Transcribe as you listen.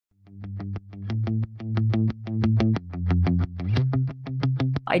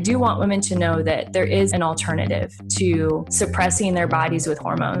I do want women to know that there is an alternative to suppressing their bodies with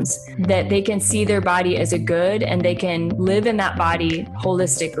hormones, that they can see their body as a good and they can live in that body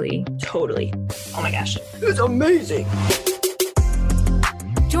holistically. Totally. Oh my gosh. It's amazing.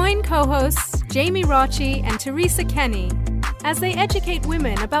 Join co-hosts Jamie Rocci and Teresa Kenny as they educate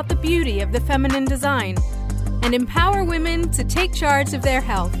women about the beauty of the feminine design and empower women to take charge of their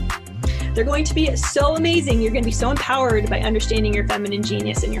health. They're going to be so amazing. You're going to be so empowered by understanding your feminine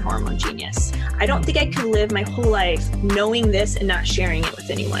genius and your hormone genius. I don't think I could live my whole life knowing this and not sharing it with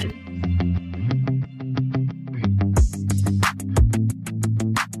anyone.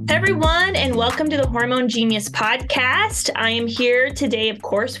 Hey everyone, and welcome to the Hormone Genius podcast. I am here today, of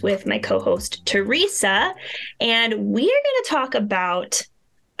course, with my co-host Teresa, and we are going to talk about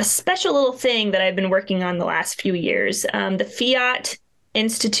a special little thing that I've been working on the last few years, the Fiat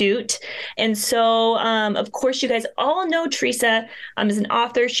Institute. And so, of course, you guys all know Teresa is an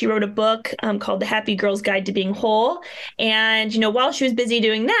author. She wrote a book called The Happy Girl's Guide to Being Whole. And, while she was busy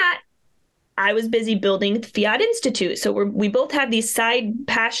doing that, I was busy building the Fiat Institute. So we both have these side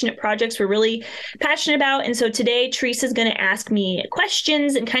passionate projects we're really passionate about. And so today, Teresa's going to ask me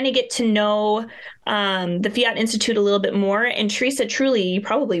questions and kind of get to know the Fiat Institute a little bit more. And Teresa, truly, you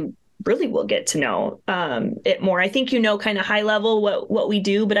probably really will get to know it more. I think kind of high level what we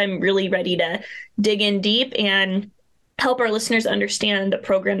do, but I'm really ready to dig in deep and help our listeners understand the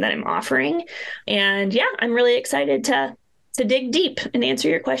program that I'm offering. And yeah, I'm really excited to dig deep and answer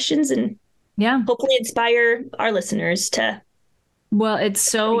your questions and hopefully inspire our listeners to. Well, it's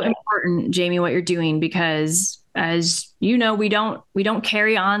so important, Jamie, what you're doing, because as you know, we don't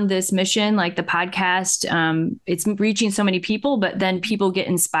carry on this mission like the podcast. It's reaching so many people, but then people get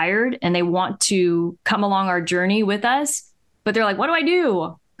inspired and they want to come along our journey with us. But they're like, what do I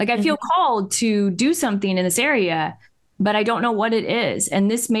do? Like, I feel called to do something in this area, but I don't know what it is.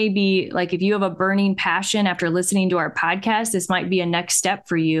 And this may be like, if you have a burning passion after listening to our podcast, this might be a next step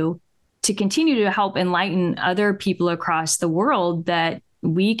for you to continue to help enlighten other people across the world that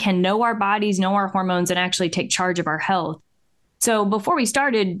we can know our bodies, know our hormones, and actually take charge of our health. So before we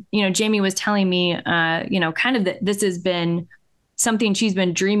started, Jamie was telling me, kind of that this has been something she's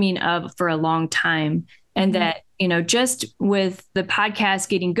been dreaming of for a long time. And that, just with the podcast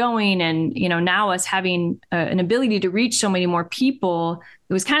getting going and, now us having an ability to reach so many more people,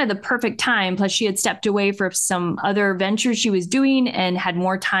 it was kind of the perfect time. Plus she had stepped away for some other ventures she was doing and had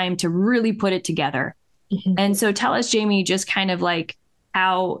more time to really put it together. Mm-hmm. And so tell us, Jamie, just kind of like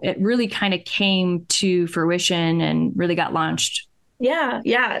how it really kind of came to fruition and really got launched. Yeah,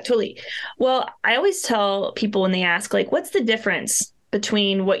 totally. Well, I always tell people when they ask, like, what's the difference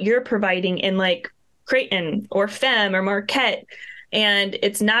between what you're providing and like Creighton or Femme or Marquette? And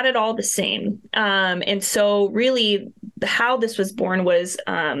it's not at all the same. And so really how this was born was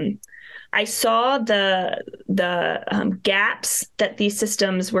I saw the gaps that these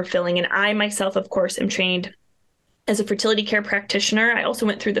systems were filling. And I myself, of course, am trained as a fertility care practitioner. I also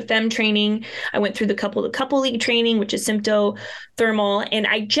went through the FEM training. I went through the couple league training, which is symptothermal. And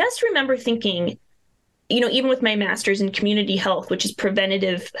I just remember thinking, even with my master's in community health, which is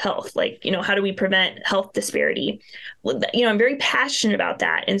preventative health, like, how do we prevent health disparity? I'm very passionate about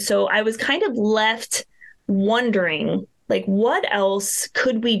that. And so I was kind of left wondering, like, what else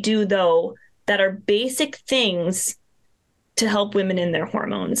could we do, though, that are basic things to help women in their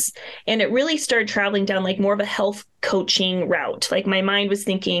hormones? And it really started traveling down like more of a health coaching route. Like my mind was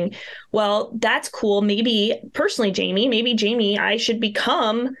thinking, well, that's cool. Maybe personally, Jamie, I should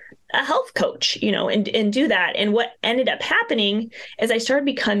become a health coach, and do that. And what ended up happening is I started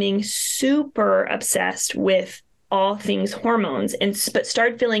becoming super obsessed with all things hormones but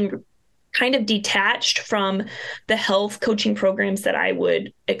started feeling kind of detached from the health coaching programs that I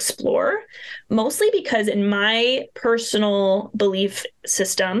would explore, mostly because in my personal belief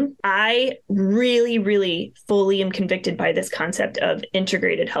system, I really, really fully am convicted by this concept of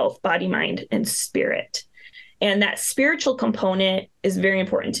integrated health, body, mind, and spirit. And that spiritual component is very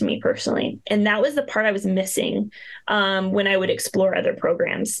important to me personally. And that was the part I was missing when I would explore other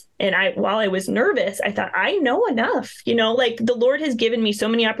programs. And while I was nervous, I thought, I know enough, like the Lord has given me so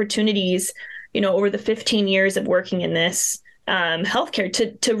many opportunities, over the 15 years of working in this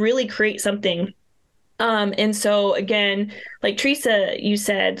healthcare to really create something. And so again, like Teresa, you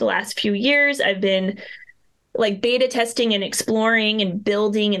said, the last few years, I've been like beta testing and exploring and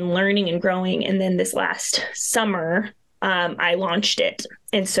building and learning and growing. And then this last summer, I launched it.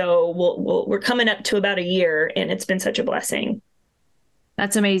 And so we're coming up to about a year, and it's been such a blessing.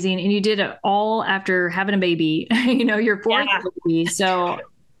 That's amazing. And you did it all after having a baby, your fourth baby. So,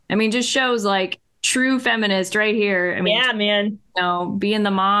 just shows like true feminist right here. I mean, yeah, man. Being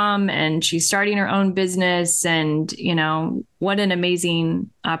the mom, and she's starting her own business, and, what an amazing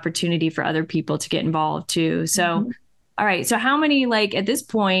opportunity for other people to get involved too. So, all right. So how many, like at this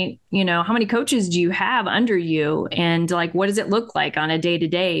point, how many coaches do you have under you, and like, what does it look like on a day to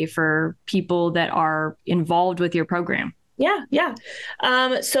day for people that are involved with your program? Yeah.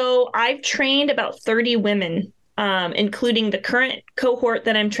 So I've trained about 30 women, including the current cohort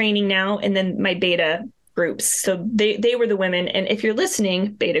that I'm training now, and then my beta groups. So they were the women. And if you're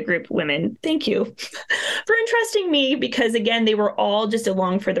listening, beta group women, thank you for entrusting me, because again, they were all just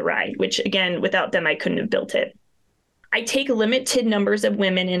along for the ride, which again, without them, I couldn't have built it. I take limited numbers of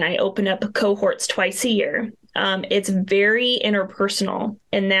women and I open up cohorts twice a year. It's very interpersonal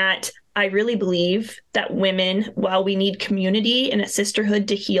in that I really believe that women, while we need community and a sisterhood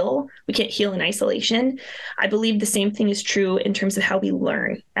to heal, we can't heal in isolation. I believe the same thing is true in terms of how we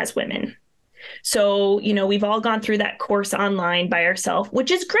learn as women. So, we've all gone through that course online by ourselves, which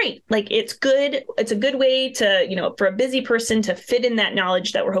is great. Like, it's good. It's a good way to, for a busy person to fit in that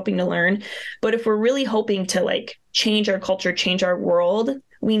knowledge that we're hoping to learn. But if we're really hoping to like change our culture, change our world,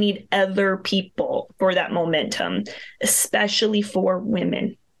 we need other people for that momentum, especially for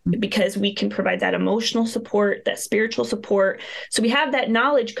women, because we can provide that emotional support, that spiritual support. So we have that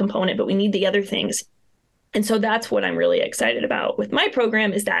knowledge component, but we need the other things. And so that's what I'm really excited about with my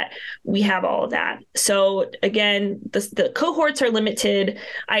program, is that we have all of that. So again, the cohorts are limited.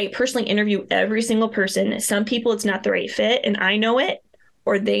 I personally interview every single person. Some people, it's not the right fit, and I know it,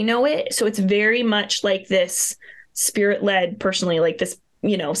 or they know it. So it's very much like this spirit-led, personally, like this,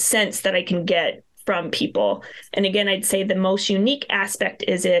 sense that I can get from people. And again, I'd say the most unique aspect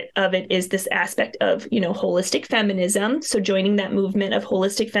of it is this aspect of, holistic feminism. So joining that movement of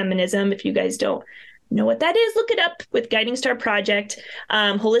holistic feminism, if you guys don't know what that is, look it up with Guiding Star Project,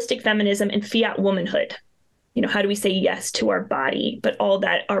 holistic feminism and Fiat womanhood. How do we say yes to our body, but all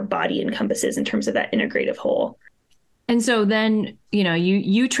that our body encompasses in terms of that integrative whole. And so then,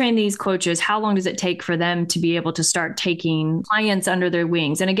 you train these coaches. How long does it take for them to be able to start taking clients under their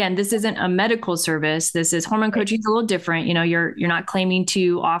wings? And again, this isn't a medical service. This is hormone coaching. It's a little different. You're not claiming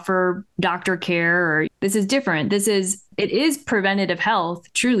to offer doctor care, or this is different. It is preventative health,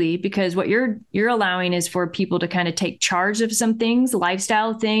 truly, because what you're allowing is for people to kind of take charge of some things,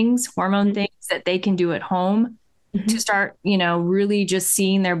 lifestyle things, hormone things that they can do at home. To start, really just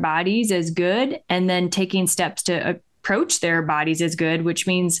seeing their bodies as good, and then taking steps to approach their bodies as good, which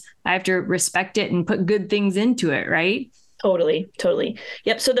means I have to respect it and put good things into it, right? Totally.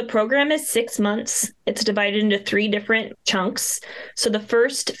 Yep. So the program is 6 months. It's divided into 3 different chunks. So the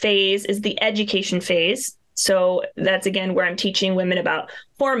first phase is the education phase. So that's, again, where I'm teaching women about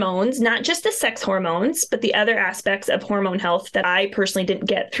hormones, not just the sex hormones, but the other aspects of hormone health that I personally didn't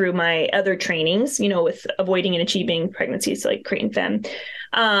get through my other trainings, with avoiding and achieving pregnancies, like Crate and Femme.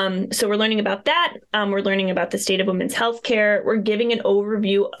 So we're learning about that. We're learning about the state of women's healthcare. We're giving an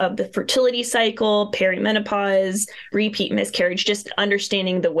overview of the fertility cycle, perimenopause, repeat miscarriage, just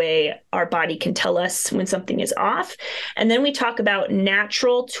understanding the way our body can tell us when something is off. And then we talk about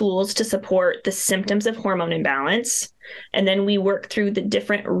natural tools to support the symptoms of hormone imbalance. And then we work through the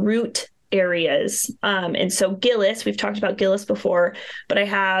different root areas. And so Gillis, we've talked about Gillis before, but I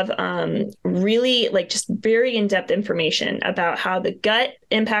have really just very in-depth information about how the gut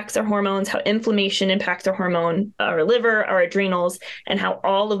impacts our hormones, how inflammation impacts our hormone, our liver, our adrenals, and how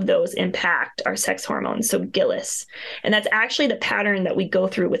all of those impact our sex hormones. So Gillis. And that's actually the pattern that we go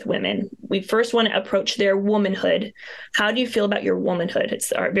through with women. We first want to approach their womanhood. How do you feel about your womanhood?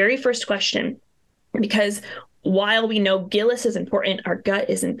 It's our very first question, because while we know Gillis is important, our gut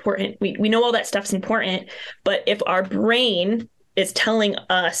is important. We know all that stuff's important, but if our brain is telling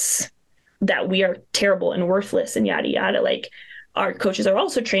us that we are terrible and worthless and yada, yada, our coaches are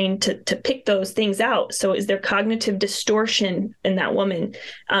also trained to pick those things out. So is there cognitive distortion in that woman?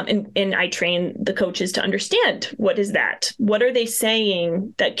 And I train the coaches to understand, what is that? What are they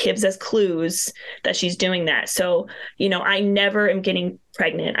saying that gives us clues that she's doing that? So, I never am getting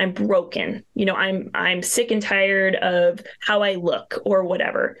pregnant. I'm broken. I'm sick and tired of how I look or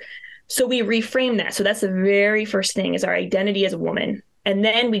whatever. So we reframe that. So that's the very first thing, is our identity as a woman. And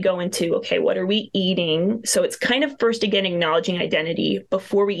then we go into, okay, what are we eating? So it's kind of first, again, acknowledging identity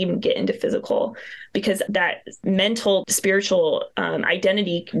before we even get into physical, because that mental, spiritual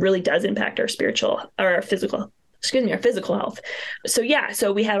identity really does impact our physical health.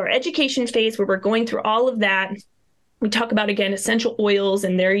 So we have our education phase where we're going through all of that. We talk about, again, essential oils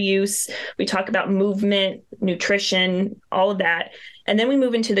and their use. We talk about movement, nutrition, all of that. And then we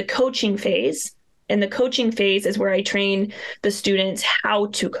move into the coaching phase. And the coaching phase is where I train the students how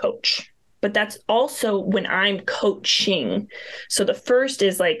to coach. but that's also when I'm coaching. So the first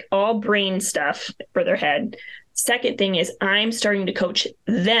is like all brain stuff for their head. Second thing is I'm starting to coach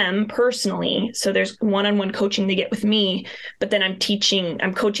them personally. So there's one-on-one coaching they get with me, but then I'm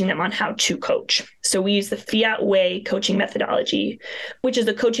coaching them on how to coach. So we use the Fiat way coaching methodology, which is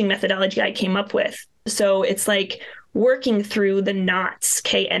the coaching methodology I came up with. So it's like working through the knots,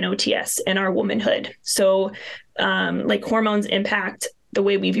 KNOTS, in our womanhood. So like hormones impact the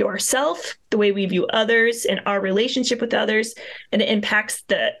way we view ourselves, the way we view others, and our relationship with others, and it impacts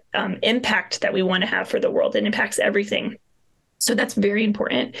the impact that we want to have for the world. It impacts everything. So that's very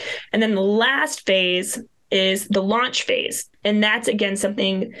important. And then the last phase is the launch phase. And that's, again,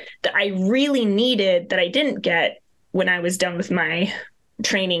 something that I really needed that I didn't get when I was done with my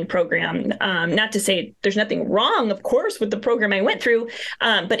training program. Not to say there's nothing wrong, of course, with the program I went through,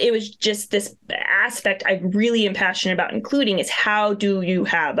 but it was just this aspect I really am passionate about including is how do you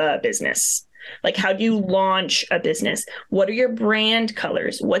have a business? Like, how do you launch a business? What are your brand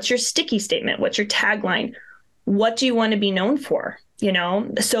colors? What's your sticky statement? What's your tagline? What do you want to be known for? You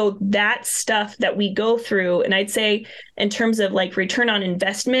know, so that stuff that we go through, and I'd say in terms of like return on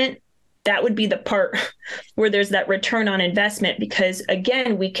investment, that would be the part where there's that return on investment, because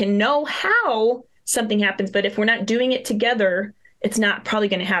again, we can know how something happens, but if we're not doing it together, it's not probably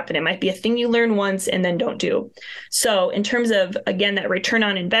going to happen. It might be a thing you learn once and then don't do. So in terms of, again, that return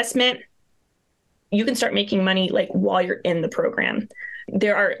on investment, you can start making money like while you're in the program.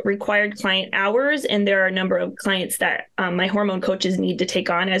 There are required client hours, and there are a number of clients that my hormone coaches need to take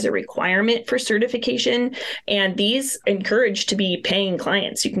on as a requirement for certification. And these encourage to be paying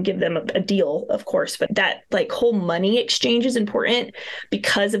clients. You can give them a deal, of course, but that like whole money exchange is important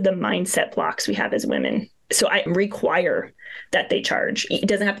because of the mindset blocks we have as women. So I require that they charge. It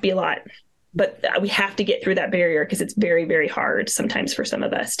doesn't have to be a lot, but we have to get through that barrier because it's very, very hard sometimes for some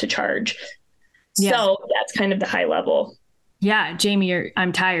of us to charge. Yeah. So that's kind of the high level. Yeah, Jamie,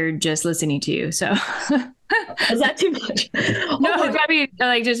 I'm tired just listening to you. So is that too much? No, I mean,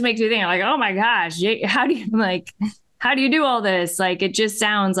 like, just makes me think like, oh my gosh, how do you do all this? Like, it just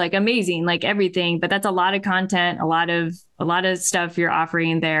sounds like amazing, like everything, but that's a lot of content, a lot of stuff you're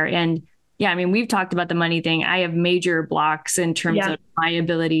offering there. And yeah, I mean, we've talked about the money thing. I have major blocks in terms of my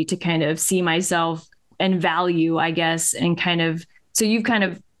ability to kind of see myself and value, I guess, and kind of, so you've kind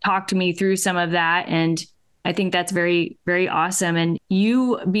of talked me through some of that. And I think that's very, very awesome. And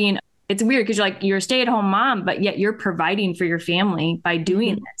you being, it's weird because you're a stay-at-home mom, but yet you're providing for your family by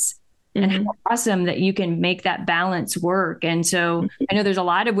doing this. And how awesome that you can make that balance work. And so I know there's a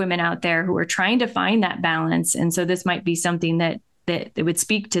lot of women out there who are trying to find that balance. And so this might be something that would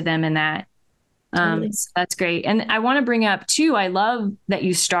speak to them in that. So that's great. And I want to bring up too, I love that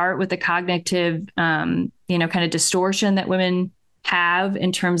you start with the cognitive, kind of distortion that women have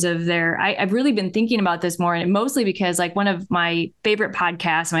in terms of I've really been thinking about this more, and mostly because like one of my favorite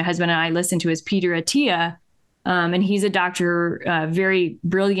podcasts my husband and I listen to is Peter Attia. And he's a doctor, a very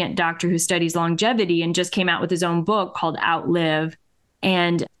brilliant doctor who studies longevity and just came out with his own book called Outlive.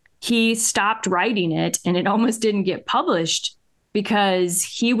 And he stopped writing it and it almost didn't get published because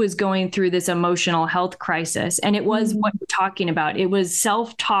he was going through this emotional health crisis. And it was what you're talking about. It was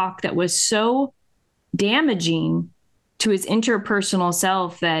self-talk that was so damaging to his interpersonal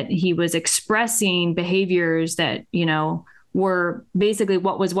self that he was expressing behaviors that, were basically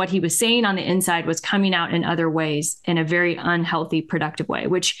what he was saying on the inside was coming out in other ways in a very unhealthy, productive way,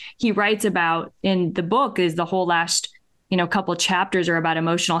 which he writes about in the book. Is the whole last, couple chapters are about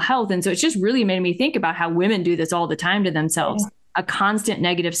emotional health. And so it's just really made me think about how women do this all the time to themselves, a constant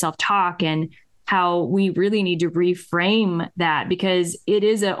negative self-talk, and how we really need to reframe that, because it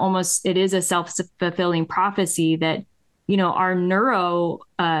is a self-fulfilling prophecy that, our neuro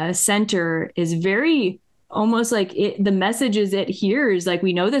center is very almost like the messages it hears, like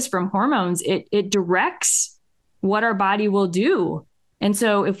we know this from hormones, it directs what our body will do. And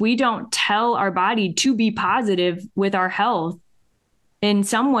so if we don't tell our body to be positive with our health, in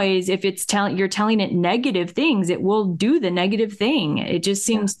some ways, if you're telling it negative things, it will do the negative thing. It just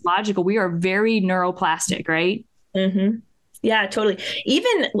seems logical. We are very neuroplastic, right? Mm-hmm. Yeah, totally.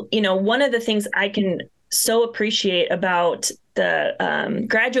 Even, one of the things I can so appreciate about the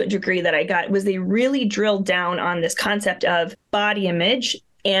graduate degree that I got was they really drilled down on this concept of body image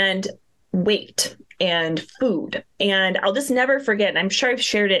and weight and food. And I'll just never forget, and I'm sure I've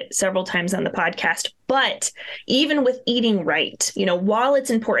shared it several times on the podcast, but even with eating right, while it's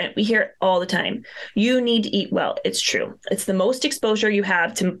important, we hear it all the time, you need to eat well. It's true. It's the most exposure you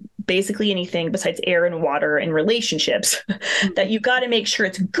have to basically anything besides air and water and relationships, that you got to make sure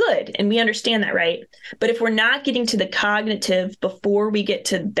it's good. And we understand that, right? But if we're not getting to the cognitive before we get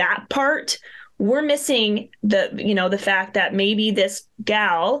to that part, we're missing the fact that maybe this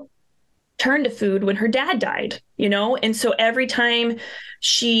gal turned to food when her dad died, and so every time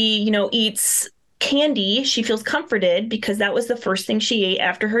she, eats candy, she feels comforted because that was the first thing she ate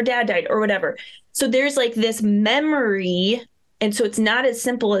after her dad died or whatever. So there's like this memory. And so it's not as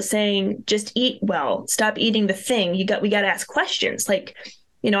simple as saying, just eat well, stop eating the thing. We got to ask questions. Like,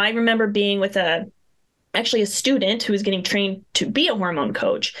 I remember being with actually a student who was getting trained to be a hormone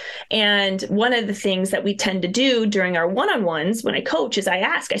coach. And one of the things that we tend to do during our one-on-ones when I coach is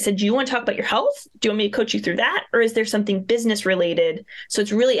I said, do you want to talk about your health? Do you want me to coach you through that? Or is there something business related? So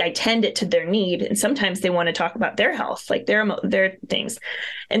it's really, I tend it to their need. And sometimes they want to talk about their health, like their things.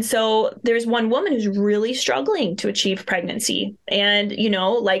 And so there's one woman who's really struggling to achieve pregnancy and,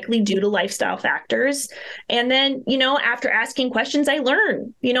 likely due to lifestyle factors. And then, after asking questions, I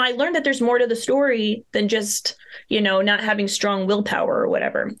learned that there's more to the story than just, not having strong willpower or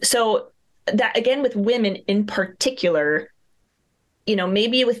whatever. So that, again, with women in particular,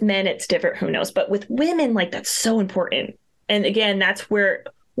 maybe with men, it's different, who knows, but with women, like, that's so important. And again, that's where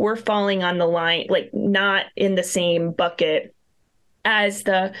we're falling on the line, like not in the same bucket as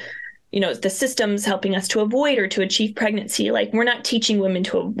the systems helping us to avoid or to achieve pregnancy. Like, we're not teaching women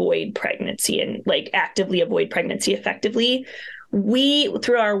to avoid pregnancy and like actively avoid pregnancy effectively.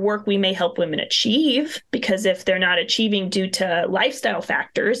 Through our work, we may help women achieve, because if they're not achieving due to lifestyle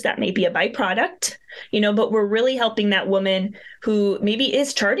factors, that may be a byproduct, but we're really helping that woman who maybe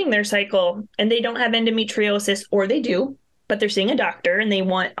is charting their cycle and they don't have endometriosis, or they do, but they're seeing a doctor and they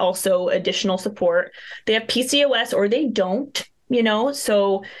want also additional support. They have PCOS or they don't,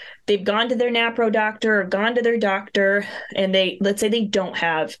 so they've gone to their NAPRO doctor or gone to their doctor, and let's say they don't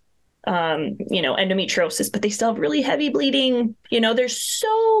have endometriosis, but they still have really heavy bleeding. There's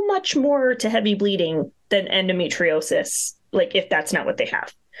so much more to heavy bleeding than endometriosis, like if that's not what they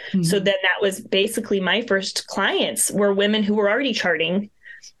have. Mm-hmm. So then that was basically my first clients were women who were already charting,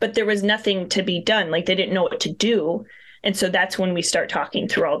 but there was nothing to be done. Like, they didn't know what to do. And so that's when we start talking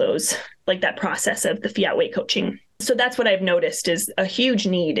through all those, like that process of the Fiat weight coaching. So that's what I've noticed is a huge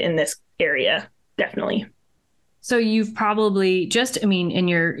need in this area. Definitely. So you've probably in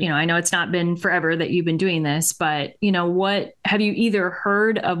your, I know it's not been forever that you've been doing this, but, what have you either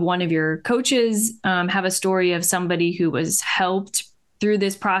heard of one of your coaches have a story of somebody who was helped through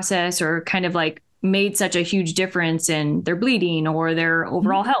this process or kind of like made such a huge difference in their bleeding or their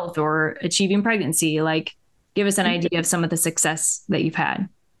overall health or achieving pregnancy? Like, give us an idea of some of the success that you've had.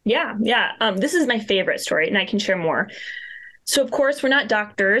 Yeah. This is my favorite story, and I can share more. So, of course, we're not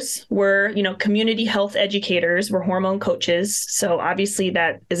doctors. We're, community health educators. We're hormone coaches. So obviously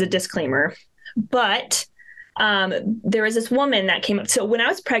that is a disclaimer. But there was this woman that came up. So when I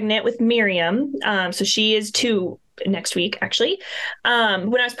was pregnant with Miriam, so she is 2 next week, actually.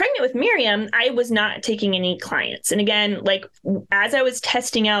 When I was pregnant with Miriam, I was not taking any clients. And again, like as I was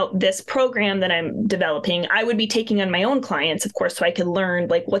testing out this program that I'm developing, I would be taking on my own clients, of course, so I could learn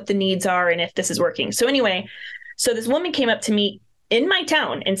like what the needs are and if this is working. So anyway, so this woman came up to me in my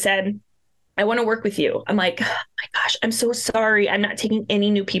town and said, I want to work with you. I'm like, oh my gosh, I'm so sorry. I'm not taking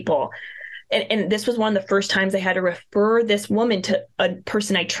any new people. And this was one of the first times I had to refer this woman to a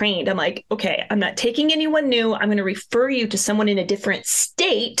person I trained. I'm like, okay, I'm not taking anyone new. I'm going to refer you to someone in a different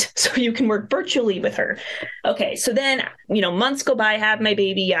state so you can work virtually with her. Okay. So then, months go by, I have my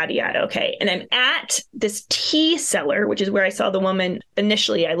baby, yada, yada. Okay. And I'm at this tea cellar, which is where I saw the woman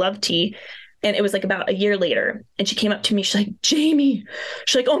initially. I love tea. And it was like about a year later. And she came up to me. She's like, Jamie,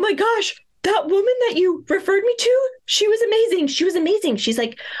 she's like, oh my gosh, that woman that you referred me to, she was amazing. She was amazing. She's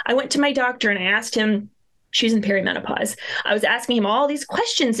like, I went to my doctor and I asked him, she's in perimenopause. I was asking him all these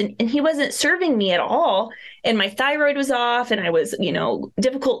questions and he wasn't serving me at all. And my thyroid was off and I was,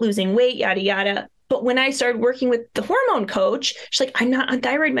 difficult losing weight, yada, yada. But when I started working with the hormone coach, she's like, I'm not on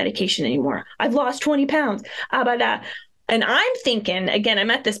thyroid medication anymore. I've lost 20 pounds. And I'm thinking, again,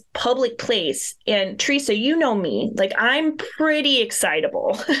 I'm at this public place and Teresa, you know me, like I'm pretty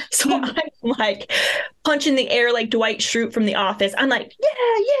excitable. So I'm like punching the air like Dwight Schrute from The Office. I'm like,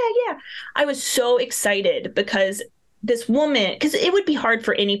 yeah. I was so excited because this woman, because it would be hard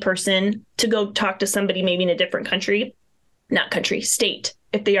for any person to go talk to somebody maybe in a different state,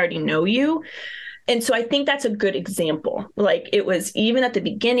 if they already know you. And so I think that's a good example. Like it was even at the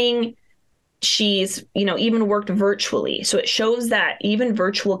beginning, she's, even worked virtually. So it shows that even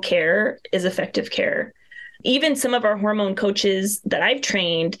virtual care is effective care. Even some of our hormone coaches that I've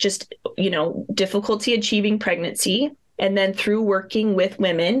trained, just, difficulty achieving pregnancy And then through working with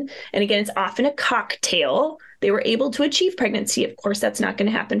women, and again, it's often a cocktail, they were able to achieve pregnancy. Of course, that's not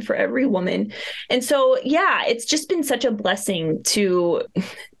going to happen for every woman. And so, yeah, it's just been such a blessing to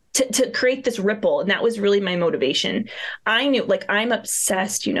create this ripple. And that was really my motivation. I knew, like, I'm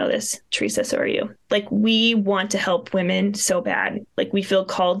obsessed. You know this, Teresa, so are you. Like, we want to help women so bad. Like, we feel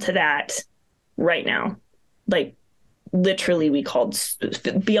called to that right now. Like, literally, we called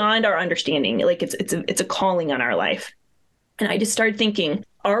beyond our understanding. Like, it's a calling on our life. And I just started thinking,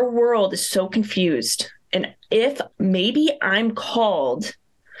 our world is so confused. And if maybe I'm called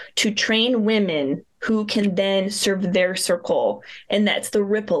to train women who can then serve their circle, and that's the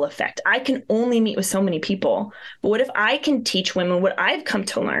ripple effect. I can only meet with so many people, but what if I can teach women what I've come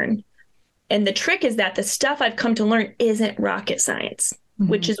to learn? And the trick is that the stuff I've come to learn isn't rocket science,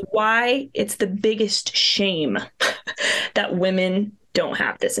 which is why it's the biggest shame that women don't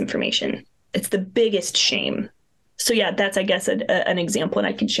have this information. It's the biggest shame. So yeah, that's, I guess, an example, and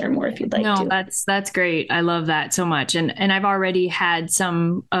I can share more if you'd like to. No, that's great. I love that so much. And I've already had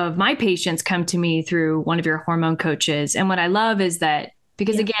some of my patients come to me through one of your hormone coaches. And what I love is that,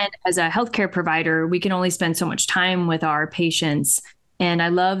 because again, as a healthcare provider, we can only spend so much time with our patients. And I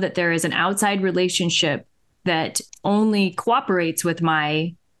love that there is an outside relationship that only cooperates with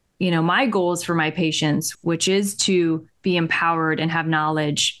my goals for my patients, which is to be empowered and have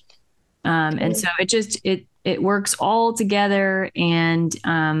knowledge. And so it works all together, and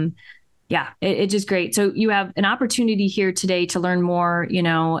it's just great. So you have an opportunity here today to learn more,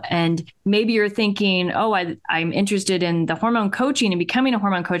 and maybe you're thinking, oh, I'm interested in the hormone coaching and becoming a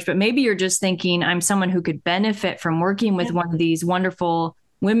hormone coach, but maybe you're just thinking, I'm someone who could benefit from working with one of these wonderful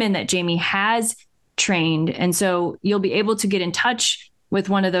women that Jamie has trained. And so you'll be able to get in touch with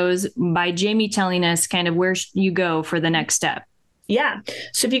one of those by Jamie telling us kind of where you go for the next step. Yeah.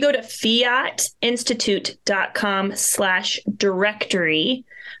 So if you go to fiatinstitute.com/directory,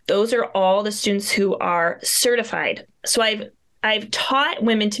 those are all the students who are certified. So I've taught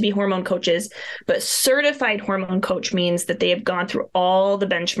women to be hormone coaches, but certified hormone coach means that they have gone through all the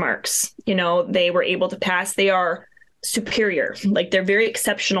benchmarks. They were able to pass. They are superior, like they're very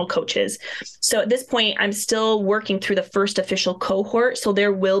exceptional coaches. So at this point, I'm still working through the first official cohort. So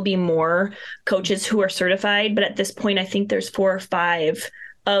there will be more coaches who are certified. But at this point, I think there's 4 or 5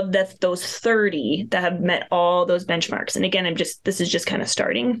 of those 30 that have met all those benchmarks. And again, this is just kind of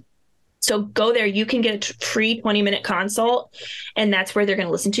starting. So go there. You can get a free 20-minute consult, and that's where they're going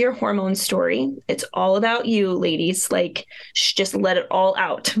to listen to your hormone story. It's all about you, ladies. Like, just let it all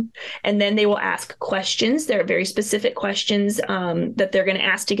out. And then they will ask questions. There are very specific questions that they're going to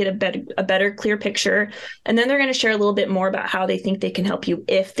ask to get a better, clear picture. And then they're going to share a little bit more about how they think they can help you,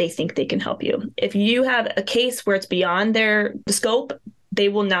 if they think they can help you. If you have a case where it's beyond the scope, they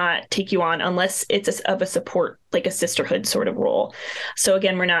will not take you on unless it's of a support, like a sisterhood sort of role. So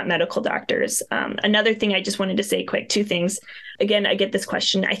again, we're not medical doctors. Another thing I just wanted to say quick, 2 things. Again, I get this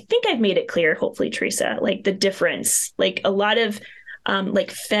question. I think I've made it clear, hopefully, Teresa, like the difference, like a lot of I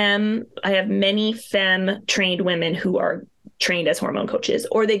have many femme trained women who are trained as hormone coaches,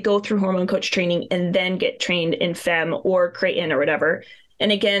 or they go through hormone coach training and then get trained in femme or Creighton or whatever.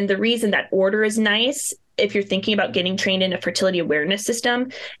 And again, the reason that order is nice, if you're thinking about getting trained in a fertility awareness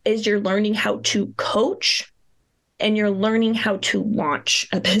system, is you're learning how to coach and you're learning how to launch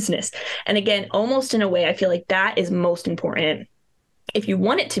a business. And again, almost in a way, I feel like that is most important if you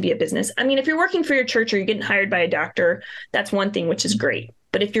want it to be a business. I mean, if you're working for your church or you're getting hired by a doctor, that's one thing, which is great.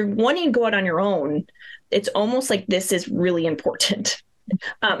 But if you're wanting to go out on your own, it's almost like this is really important.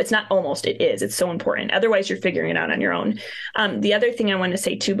 It's not almost, it is. It's so important. Otherwise, you're figuring it out on your own. The other thing I want to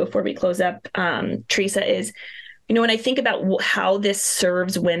say, too, before we close up, Teresa, is, when I think about how this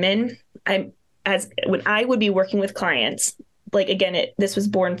serves women, when I would be working with clients, like, again, this was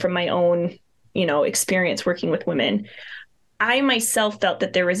born from my own, experience working with women. I myself felt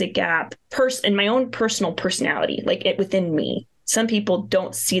that there was a gap in my own personal personality, like within me. Some people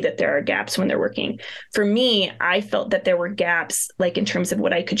don't see that there are gaps when they're working. For me, I felt that there were gaps, like in terms of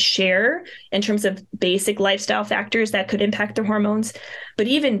what I could share, in terms of basic lifestyle factors that could impact the hormones. But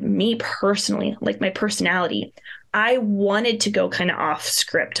even me personally, like my personality, I wanted to go kind of off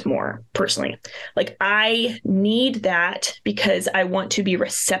script more personally. Like, I need that because I want to be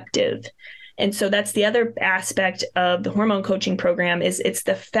receptive. And so that's the other aspect of the hormone coaching program, is it's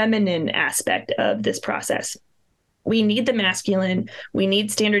the feminine aspect of this process. We need the masculine, we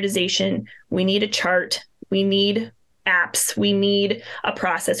need standardization, we need a chart, we need apps, we need a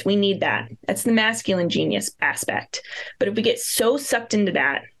process, we need that. That's the masculine genius aspect. But if we get so sucked into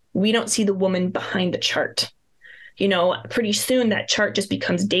that, we don't see the woman behind the chart. pretty soon that chart just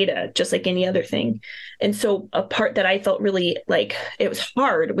becomes data, just like any other thing. And so a part that I felt really like it was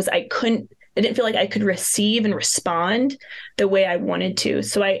hard was I didn't feel like I could receive and respond the way I wanted to.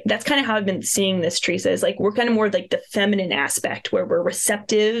 So that's kind of how I've been seeing this, Teresa, is like, we're kind of more like the feminine aspect where we're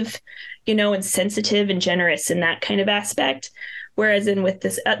receptive, and sensitive and generous in that kind of aspect. Whereas with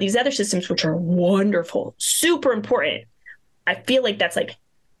these other systems, which are wonderful, super important, I feel like that's like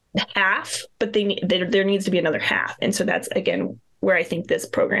half, but there needs to be another half. And so that's, again, where I think this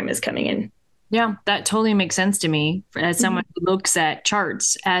program is coming in. Yeah, that totally makes sense to me as someone who looks at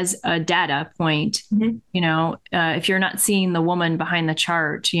charts as a data point. If you're not seeing the woman behind the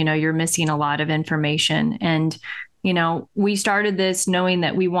chart, you're missing a lot of information. And, we started this knowing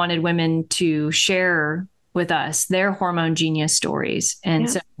that we wanted women to share with us their hormone genius stories. And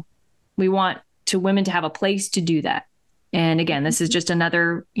so we want women to have a place to do that. And again, this is just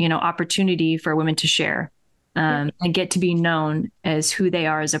another, opportunity for women to share. And get to be known as who they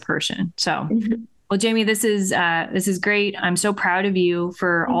are as a person. So, well, Jamie, this is great. I'm so proud of you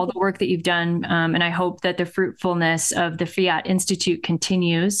for all the work that you've done. And I hope that the fruitfulness of the Fiat Institute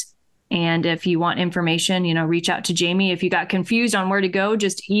continues. And if you want information, reach out to Jamie. If you got confused on where to go,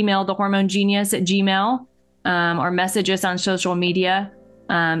 just email thehormonegenius@gmail.com or message us on social media.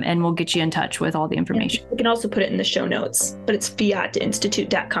 And we'll get you in touch with all the information. We can also put it in the show notes, but it's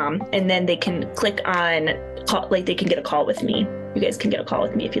fiatinstitute.com. And then they can click on, they can get a call with me. You guys can get a call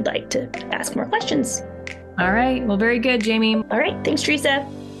with me if you'd like to ask more questions. All right. Well, very good, Jamie. All right. Thanks, Teresa.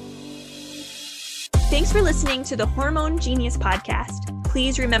 Thanks for listening to the Hormone Genius podcast.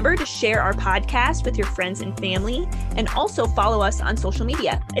 Please remember to share our podcast with your friends and family, and also follow us on social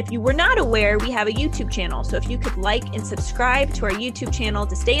media. If you were not aware, we have a YouTube channel. So if you could like and subscribe to our YouTube channel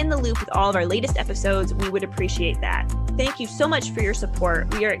to stay in the loop with all of our latest episodes, we would appreciate that. Thank you so much for your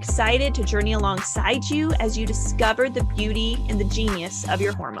support. We are excited to journey alongside you as you discover the beauty and the genius of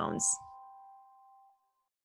your hormones.